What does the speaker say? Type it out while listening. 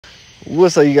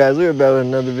What's up, you guys? We're about with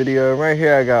another video. Right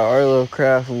here I got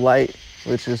RLCraft Light,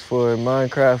 which is for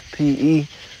Minecraft PE.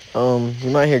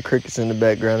 You might hear crickets in the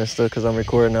background and stuff because I'm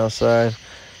recording outside.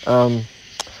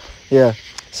 Yeah,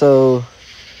 so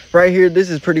right here,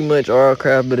 this is pretty much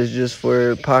RLCraft, but it's just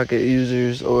for pocket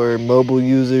users or mobile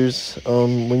users.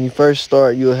 When you first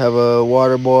start, you'll have a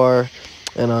water bar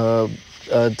and a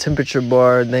temperature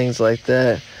bar, things like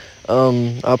that.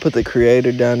 I'll put the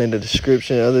creator down in the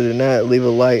description. Other than that, leave a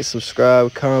like,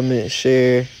 subscribe, comment,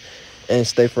 share, and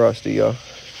stay frosty, y'all.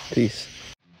 Peace.